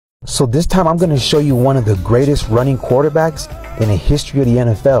So this time I'm going to show you one of the greatest running quarterbacks in the history of the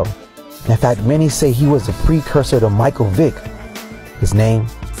NFL. In fact, many say he was a precursor to Michael Vick. His name,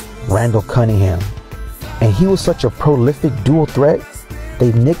 Randall Cunningham. And he was such a prolific dual threat,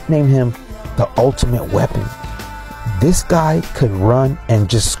 they nicknamed him the ultimate weapon. This guy could run and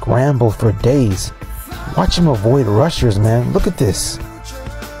just scramble for days. Watch him avoid rushers, man. Look at this.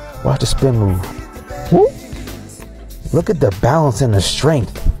 Watch the spin move. Woo! Look at the balance and the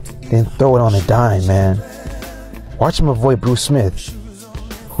strength. Then throw it on a dime, man. Watch him avoid Bruce Smith.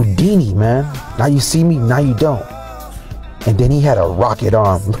 Houdini, man. Now you see me, now you don't. And then he had a rocket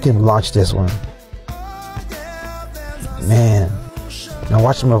arm. Look at him launch this one. Man. Now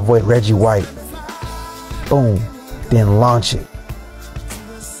watch him avoid Reggie White. Boom. Then launch it.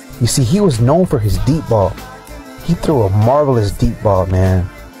 You see, he was known for his deep ball. He threw a marvelous deep ball, man.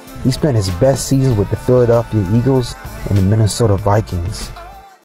 He spent his best seasons with the Philadelphia Eagles and the Minnesota Vikings.